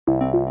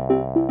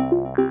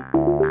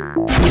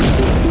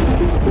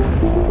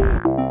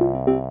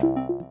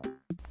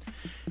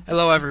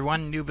Hello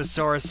everyone,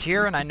 Noobosaurus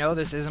here, and I know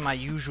this isn't my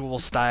usual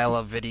style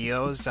of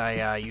videos.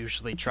 I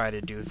usually try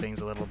to do things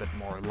a little bit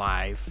more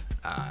live.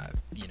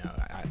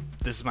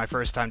 This is my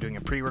first time doing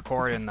a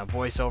pre-record and the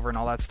voiceover and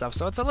all that stuff,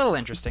 so it's a little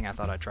interesting. I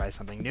thought I'd try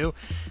something new.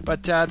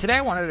 But today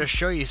I wanted to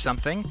show you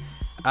something.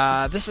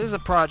 This is a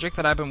project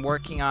that I've been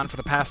working on for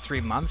the past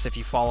 3 months. If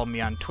you follow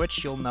me on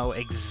Twitch, you'll know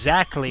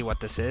exactly what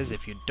this is.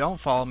 If you don't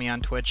follow me on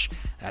Twitch,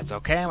 that's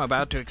okay. I'm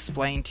about to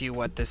explain to you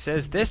what this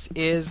is. This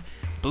is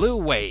Blue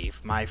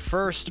Wave, my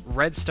first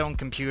Redstone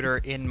computer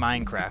in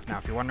Minecraft. Now,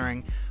 if you're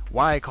wondering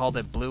why I called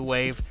it Blue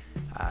Wave,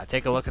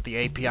 take a look at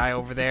the API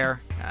over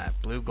there.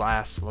 Blue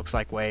glass, looks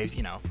like waves,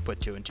 you know,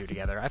 put 2 and 2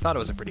 together. I thought it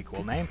was a pretty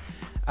cool name.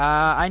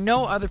 I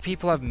know other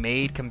people have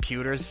made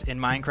computers in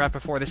Minecraft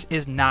before. This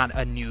is not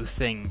a new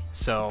thing,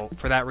 so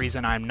for that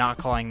reason I'm not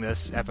calling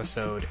this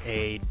episode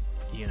a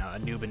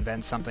Noob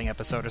Invents Something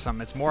episode or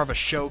something. It's more of a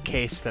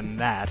showcase than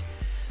that.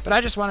 But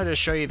I just wanted to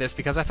show you this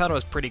because I thought it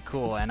was pretty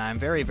cool, and I'm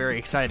very, very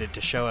excited to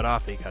show it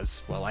off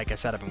because, well, like I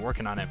said, I've been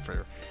working on it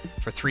for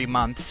 3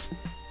 months.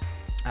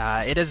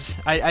 I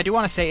do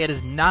want to say it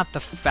is not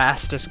the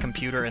fastest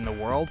computer in the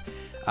world.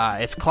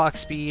 Its clock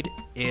speed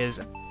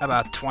is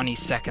about 20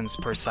 seconds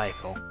per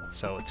cycle,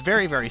 so it's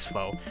very, very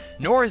slow.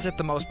 Nor is it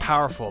the most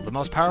powerful. The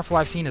most powerful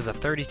I've seen is a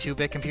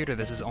 32-bit computer.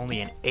 This is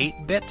only an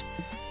 8-bit.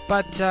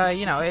 But,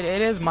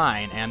 it is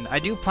mine, and I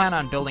do plan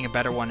on building a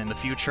better one in the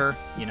future.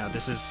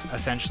 This is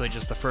essentially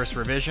just the first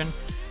revision.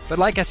 But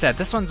like I said,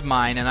 this one's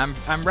mine, and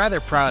I'm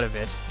rather proud of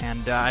it,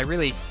 and I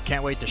really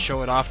can't wait to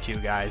show it off to you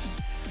guys.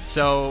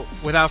 So,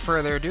 without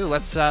further ado,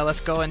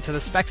 let's go into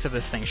the specs of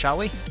this thing, shall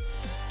we?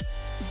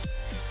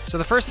 So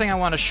the first thing I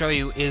want to show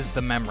you is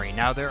the memory.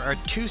 Now, there are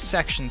 2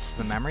 sections to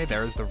the memory.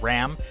 There is the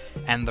RAM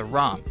and the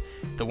ROM.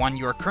 The one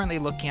you are currently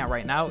looking at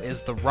right now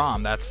is the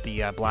ROM. That's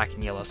the black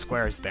and yellow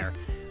squares there.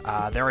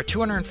 There are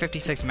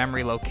 256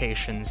 memory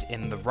locations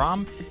in the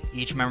ROM.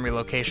 Each memory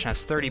location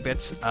has 30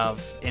 bits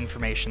of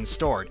information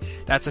stored.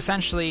 That's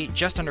essentially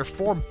just under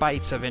 4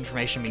 bytes of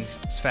information being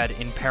fed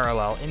in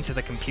parallel into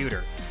the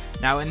computer.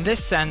 Now, in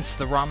this sense,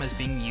 the ROM is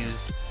being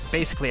used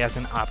basically as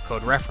an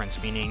opcode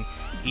reference, meaning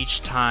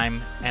each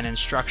time an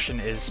instruction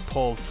is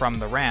pulled from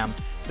the RAM,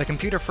 the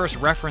computer first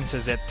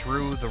references it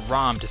through the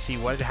ROM to see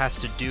what it has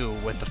to do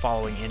with the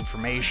following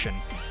information.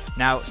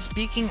 Now,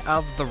 speaking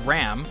of the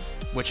RAM,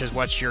 which is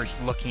what you're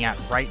looking at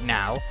right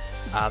now,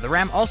 the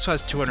RAM also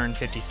has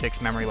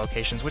 256 memory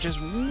locations, which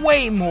is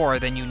way more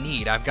than you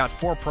need. I've got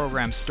 4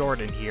 programs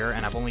stored in here,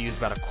 and I've only used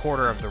about a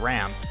quarter of the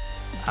RAM.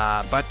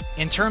 But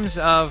in terms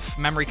of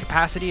memory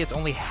capacity, it's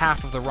only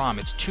half of the ROM.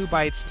 It's 2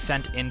 bytes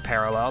sent in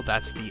parallel.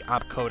 That's the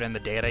opcode and the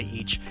data,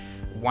 each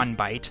 1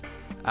 byte.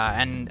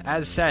 And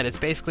as said, it's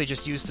basically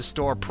just used to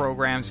store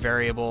programs,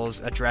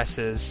 variables,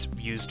 addresses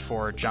used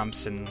for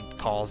jumps and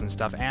calls and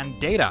stuff, and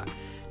data.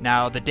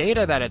 Now, the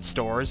data that it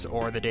stores,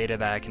 or the data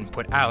that I can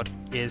put out,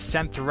 is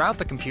sent throughout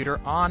the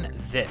computer on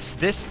this.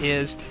 This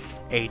is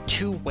a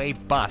 2-way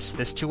bus.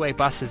 This 2-way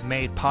bus is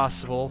made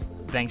possible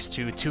thanks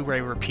to 2-way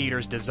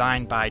repeaters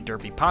designed by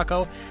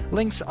DerpyPaco.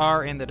 Links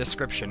are in the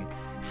description.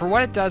 For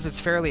what it does, it's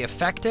fairly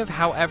effective.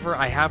 However,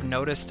 I have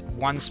noticed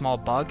one small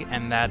bug,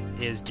 and that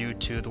is due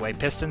to the way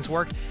pistons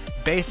work.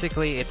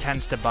 Basically, it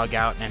tends to bug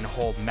out and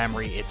hold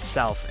memory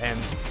itself, and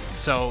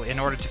so in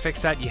order to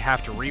fix that, you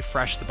have to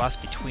refresh the bus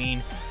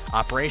between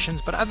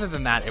operations, but other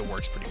than that, it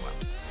works pretty well.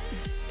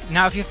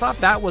 Now, if you thought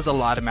that was a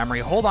lot of memory,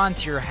 hold on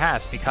to your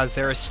hats, because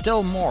there is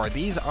still more.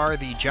 These are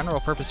the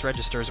general purpose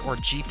registers, or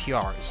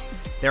GPRs.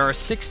 There are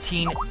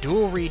 16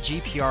 dual-read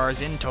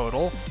GPRs in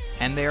total,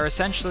 and they are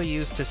essentially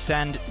used to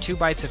send 2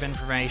 bytes of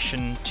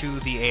information to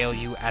the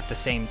ALU at the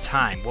same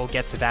time. We'll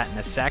get to that in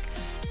a sec,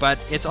 but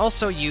it's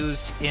also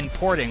used in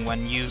porting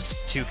when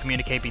used to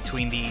communicate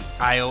between the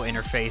I/O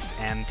interface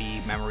and the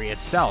memory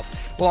itself.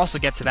 We'll also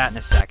get to that in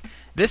a sec.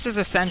 This is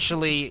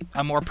essentially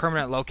a more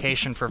permanent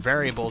location for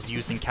variables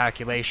used in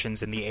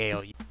calculations in the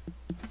ALU.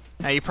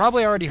 Now, you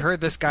probably already heard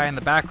this guy in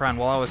the background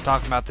while I was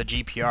talking about the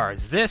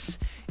GPRs. This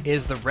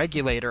is the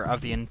regulator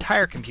of the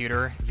entire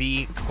computer,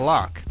 the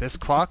clock. This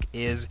clock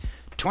is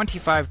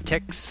 25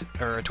 ticks,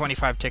 or a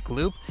 25-tick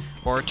loop,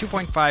 or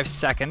 2.5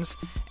 seconds,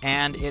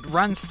 and it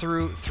runs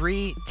through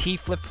 3 T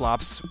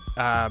flip-flops,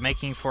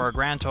 making for a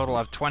grand total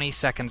of 20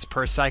 seconds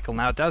per cycle.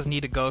 Now, it does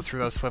need to go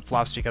through those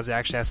flip-flops because it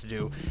actually has to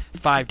do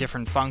 5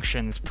 different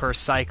functions per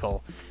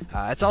cycle.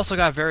 It's also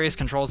got various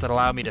controls that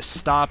allow me to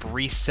stop,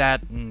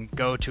 reset, and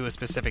go to a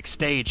specific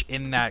stage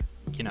in that,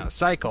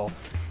 cycle.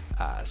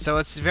 So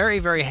it's very,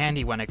 very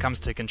handy when it comes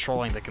to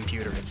controlling the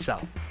computer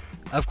itself.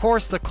 Of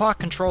course, the clock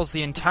controls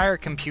the entire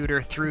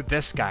computer through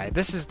this guy.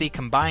 This is the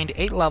combined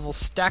 8-level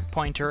stack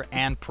pointer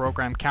and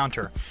program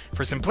counter.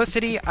 For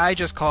simplicity, I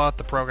just call it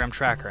the program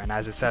tracker, and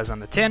as it says on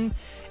the tin,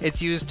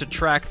 it's used to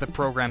track the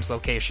program's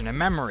location in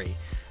memory.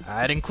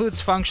 It includes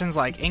functions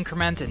like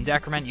increment and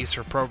decrement used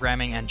for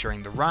programming and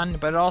during the run,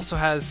 but it also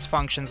has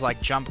functions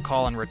like jump,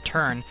 call, and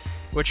return,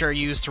 which are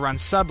used to run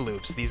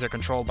subloops. These are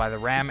controlled by the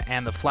RAM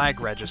and the flag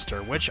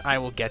register, which I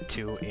will get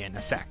to in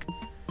a sec.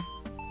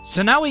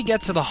 So now we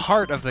get to the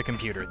heart of the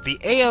computer, the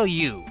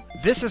ALU.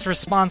 This is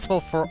responsible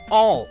for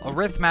all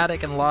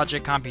arithmetic and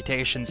logic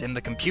computations in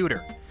the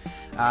computer.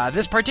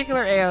 This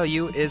particular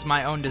ALU is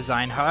my own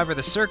design, however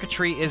the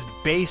circuitry is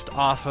based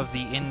off of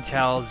the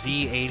Intel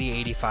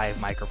Z8085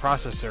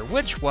 microprocessor,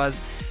 which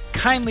was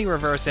kindly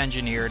reverse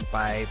engineered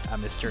by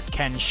Mr.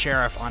 Ken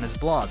Sherriff on his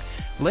blog.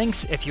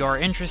 Links, if you are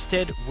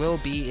interested, will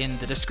be in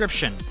the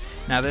description.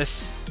 Now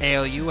this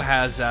ALU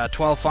has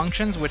 12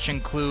 functions, which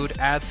include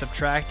add,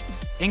 subtract,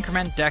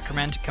 increment,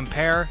 decrement,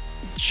 compare,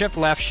 shift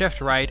left,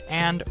 shift right,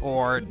 and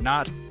or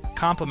not,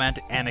 complement,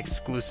 and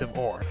exclusive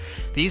or.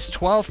 These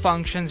 12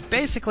 functions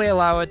basically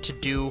allow it to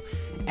do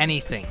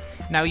anything.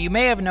 Now you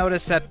may have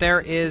noticed that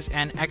there is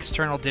an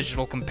external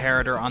digital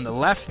comparator on the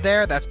left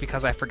there. That's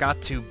because I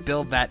forgot to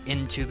build that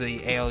into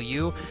the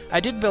ALU. I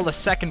did build a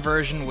second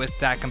version with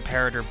that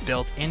comparator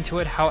built into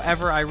it.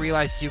 However, I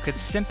realized you could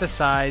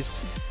synthesize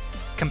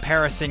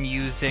comparison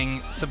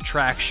using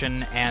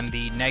subtraction and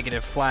the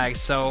negative flag,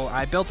 so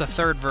I built a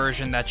third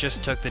version that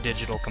just took the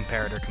digital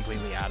comparator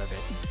completely out of it.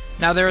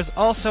 Now there is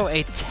also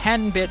a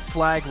 10-bit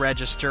flag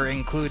register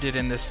included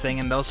in this thing,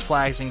 and those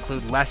flags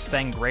include less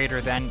than,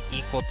 greater than,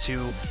 equal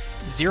to,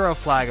 zero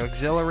flag,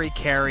 auxiliary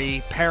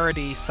carry,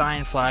 parity,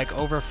 sign flag,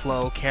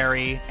 overflow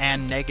carry,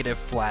 and negative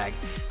flag.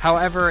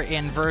 However,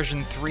 in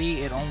version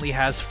 3 it only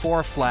has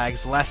 4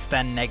 flags, less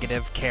than,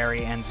 negative,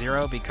 carry, and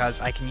 0,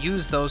 because I can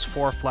use those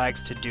 4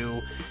 flags to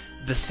do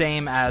the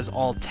same as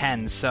all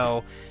 10,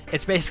 so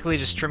it's basically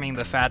just trimming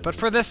the fat. But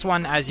for this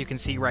one, as you can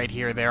see right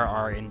here, there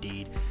are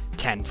indeed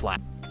 10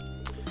 flags.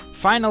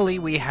 Finally,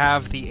 we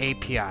have the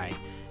API.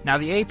 Now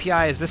the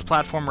API is this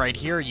platform right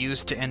here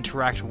used to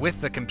interact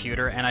with the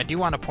computer, and I do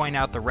want to point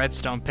out the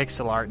Redstone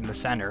pixel art in the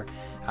center.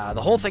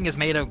 The whole thing is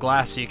made of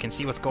glass so you can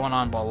see what's going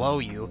on below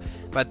you,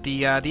 but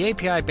the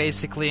API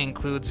basically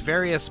includes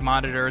various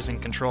monitors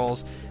and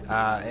controls.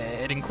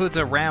 It includes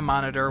a RAM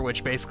monitor,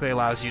 which basically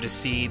allows you to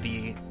see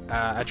the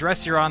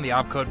address you're on, the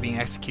opcode being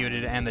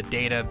executed, and the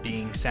data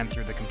being sent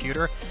through the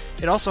computer.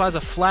 It also has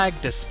a flag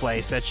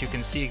display so that you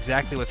can see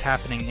exactly what's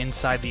happening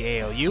inside the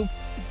ALU.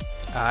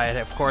 It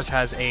of course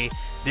has a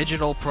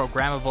digital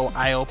programmable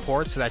I/O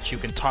port so that you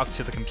can talk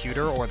to the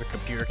computer or the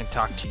computer can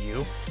talk to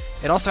you.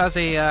 It also has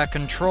a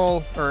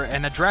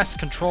an address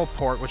control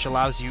port, which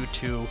allows you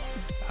to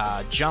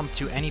jump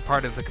to any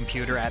part of the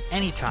computer at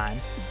any time.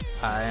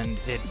 And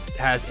it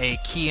has a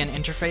key and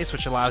interface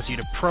which allows you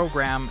to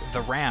program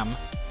the RAM.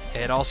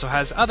 It also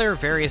has other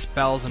various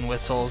bells and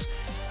whistles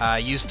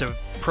used to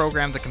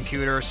program the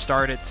computer,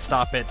 start it,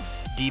 stop it,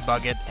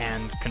 debug it,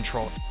 and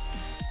control it.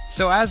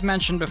 So as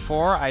mentioned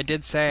before, I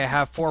did say I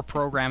have 4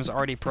 programs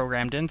already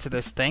programmed into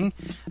this thing.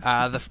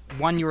 The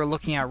one you were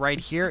looking at right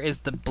here is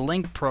the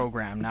Blink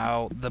program.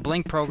 Now, the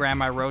Blink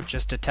program I wrote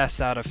just to test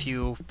out a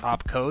few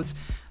opcodes,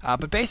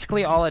 but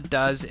basically all it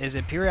does is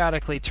it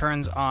periodically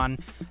turns on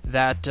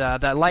that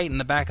light in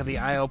the back of the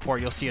I/O port.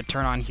 You'll see it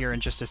turn on here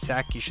in just a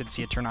sec. You should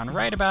see it turn on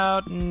right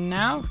about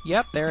now.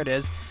 Yep, there it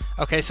is.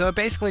 Okay, so it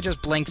basically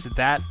just blinks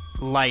that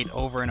light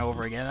over and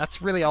over again.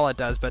 That's really all it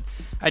does, but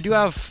I do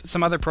have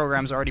some other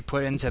programs already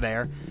put into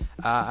there.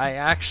 I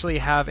actually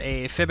have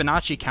a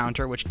Fibonacci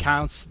counter which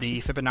counts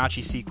the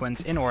Fibonacci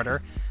sequence in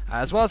order,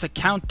 as well as a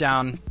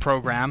countdown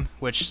program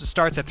which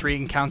starts at 3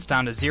 and counts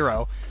down to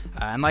 0.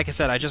 And like I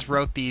said, I just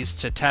wrote these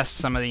to test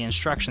some of the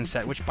instruction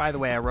set, which by the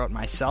way I wrote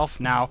myself.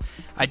 Now,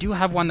 I do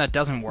have one that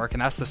doesn't work,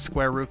 and that's the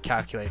square root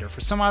calculator.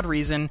 For some odd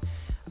reason,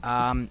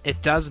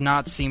 it does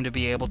not seem to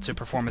be able to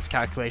perform its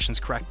calculations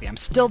correctly. I'm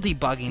still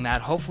debugging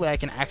that. Hopefully I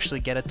can actually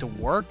get it to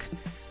work.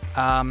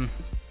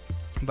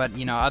 But,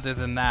 you know, other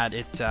than that,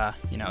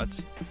 you know,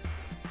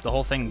 the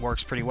whole thing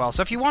works pretty well.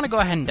 So if you want to go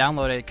ahead and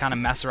download it, kind of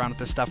mess around with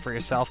this stuff for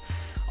yourself,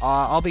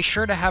 I'll be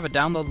sure to have a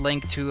download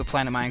link to a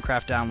Planet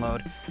Minecraft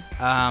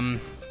download,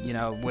 you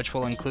know, which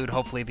will include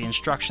hopefully the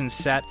instructions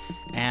set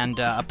and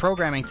a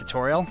programming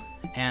tutorial.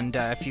 And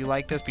if you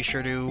like this, be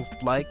sure to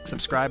like,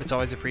 subscribe, it's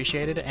always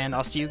appreciated, and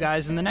I'll see you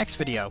guys in the next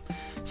video.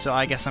 So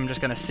I guess I'm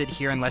just going to sit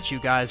here and let you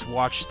guys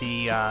watch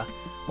the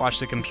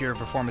computer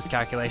performance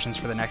calculations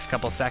for the next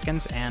couple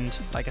seconds, and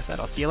like I said,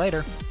 I'll see you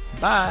later.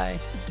 Bye!